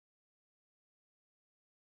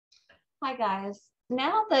Hi guys.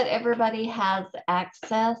 Now that everybody has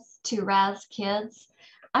access to Raz-Kidz,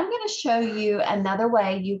 I'm going to show you another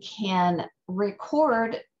way you can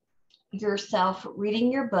record yourself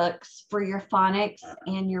reading your books for your phonics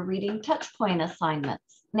and your reading TouchPoint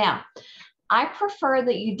assignments. Now, I prefer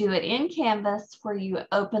that you do it in Canvas where you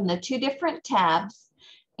open the two different tabs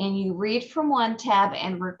and you read from one tab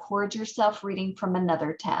and record yourself reading from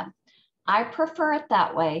another tab. I prefer it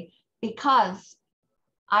that way because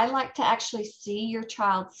I like to actually see your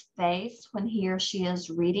child's face when he or she is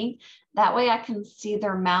reading. That way I can see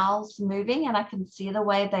their mouths moving and I can see the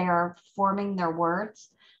way they are forming their words.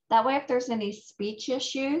 That way, if there's any speech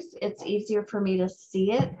issues, it's easier for me to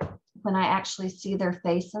see it when I actually see their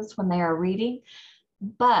faces when they are reading.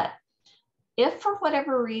 But if for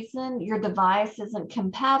whatever reason your device isn't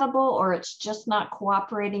compatible or it's just not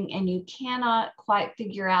cooperating and you cannot quite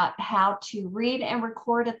figure out how to read and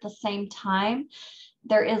record at the same time,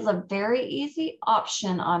 there is a very easy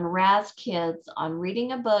option on Raz-Kidz on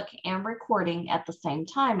reading a book and recording at the same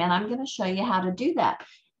time. And I'm going to show you how to do that.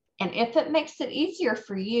 And if it makes it easier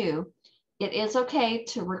for you, it is okay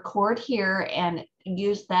to record here and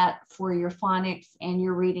use that for your phonics and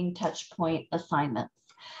your reading TouchPoint assignments.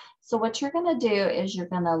 So what you're going to do is you're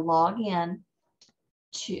going to log in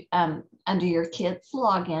to under your kids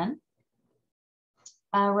login.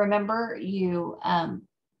 Remember, you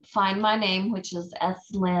find my name, which is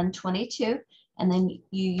slyn22, and then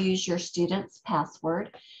you use your student's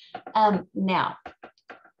password. Now,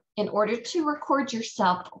 in order to record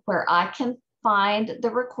yourself where I can find the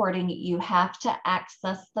recording, you have to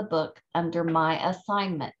access the book under my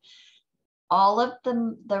assignment. All of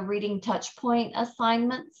the reading TouchPoint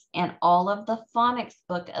assignments and all of the phonics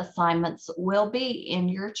book assignments will be in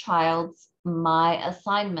your child's My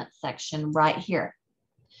Assignment section right here.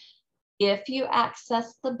 If you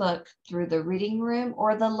access the book through the reading room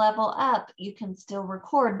or the level up, you can still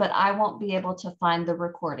record, but I won't be able to find the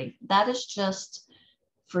recording. That is just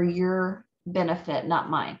for your benefit, not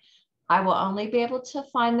mine. I will only be able to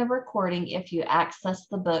find the recording if you access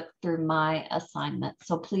the book through My Assignment.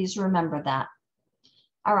 So please remember that.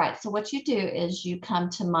 All right, so what you do is you come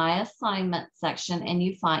to My Assignment section and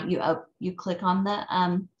you click on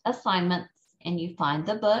the assignments and you find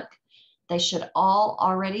the book. They should all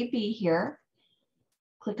already be here.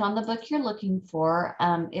 Click on the book you're looking for.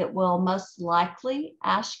 It will most likely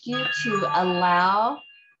ask you to allow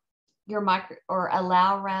your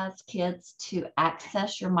allow Raz-Kidz to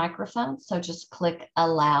access your microphone. So just click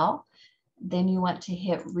allow. Then you want to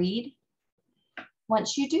hit read.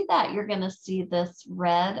 Once you do that, you're going to see this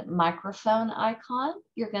red microphone icon.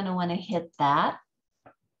 You're going to want to hit that.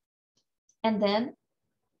 And then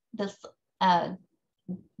this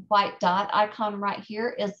white dot icon right here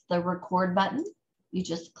is the record button. You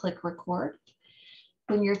just click record.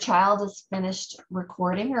 When your child is finished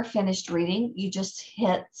recording or finished reading, you just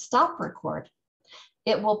hit stop record.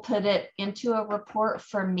 It will put it into a report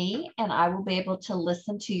for me and I will be able to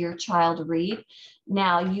listen to your child read.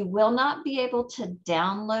 Now, you will not be able to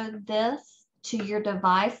download this to your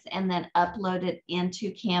device and then upload it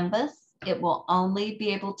into Canvas. It will only be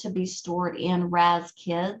able to be stored in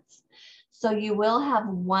Raz-Kidz. So you will have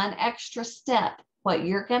one extra step. What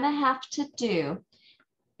you're going to have to do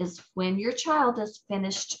is when your child is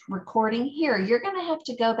finished recording here, you're going to have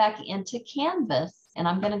to go back into Canvas, and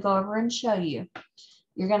I'm going to go over and show you.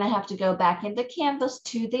 You're going to have to go back into Canvas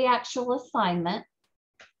to the actual assignment,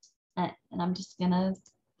 and I'm just going to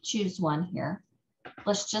choose one here.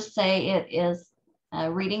 Let's just say it is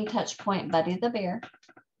Reading TouchPoint Buddy the Bear.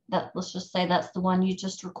 Let's just say that's the one you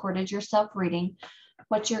just recorded yourself reading.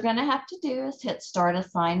 What you're going to have to do is hit Start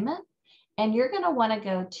Assignment, and you're going to want to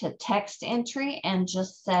go to Text Entry and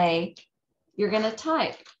just say, you're going to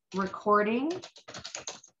type, recording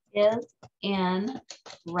is in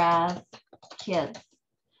Raz-Kidz,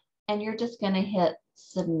 and you're just going to hit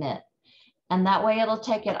Submit. And that way it'll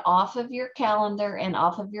take it off of your calendar and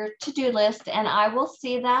off of your to-do list, and I will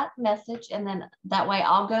see that message, and then that way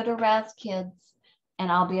I'll go to Raz-Kidz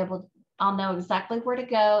and I'll know exactly where to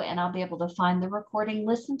go and I'll be able to find the recording,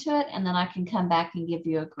 listen to it, and then I can come back and give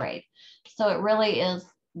you a grade. So it really is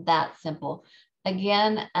that simple.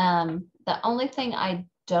 Again, the only thing I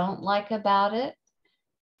don't like about it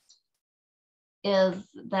is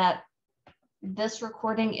that this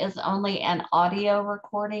recording is only an audio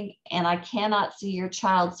recording and I cannot see your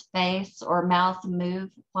child's face or mouth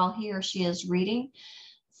move while he or she is reading.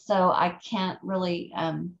 So I can't really,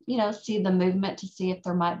 see the movement to see if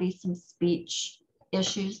there might be some speech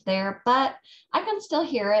issues there, but I can still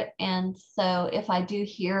hear it. And so if I do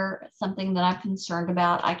hear something that I'm concerned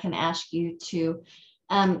about, I can ask you to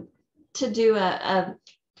do a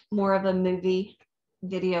more of a movie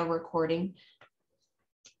video recording.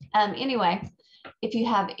 Anyway, if you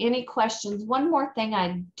have any questions, one more thing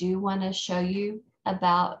I do want to show you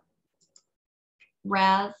about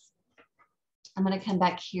Raz. I'm going to come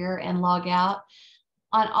back here and log out.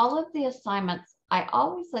 On all of the assignments, I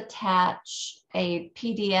always attach a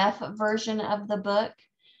PDF version of the book.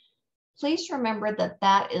 Please remember that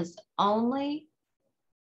that is only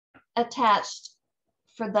attached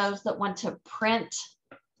for those that want to print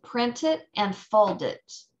it and fold it.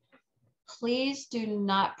 Please do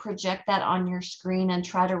not project that on your screen and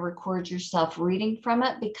try to record yourself reading from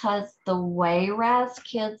it, because the way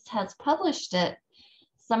Raz-Kidz has published it,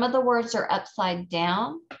 some of the words are upside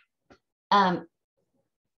down,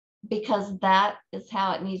 because that is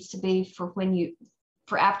how it needs to be for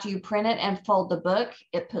after you print it and fold the book.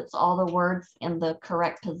 It puts all the words in the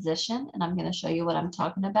correct position. And I'm going to show you what I'm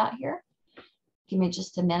talking about here. Give me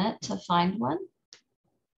just a minute to find one.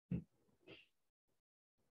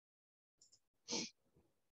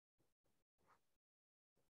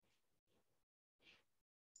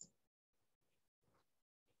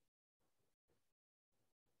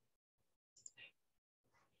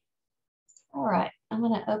 All right, I'm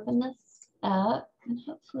going to open this up and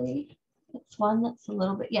hopefully it's one that's a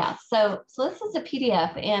little bit, yeah. So this is a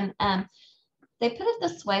PDF, and they put it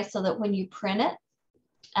this way so that when you print it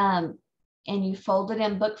and you fold it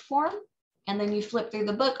in book form and then you flip through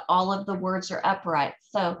the book, all of the words are upright.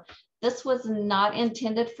 So this was not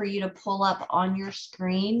intended for you to pull up on your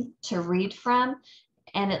screen to read from.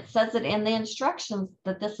 And it says it in the instructions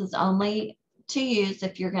that this is only to use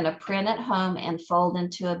if you're going to print at home and fold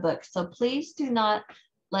into a book. So please do not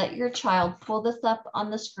let your child pull this up on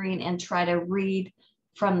the screen and try to read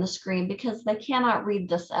from the screen, because they cannot read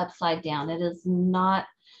this upside down. It is not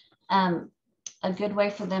a good way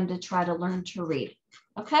for them to try to learn to read.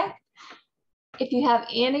 Okay. If you have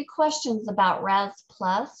any questions about Raz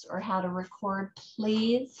Plus or how to record,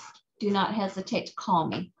 please do not hesitate to call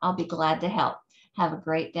me. I'll be glad to help. Have a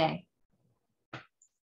great day.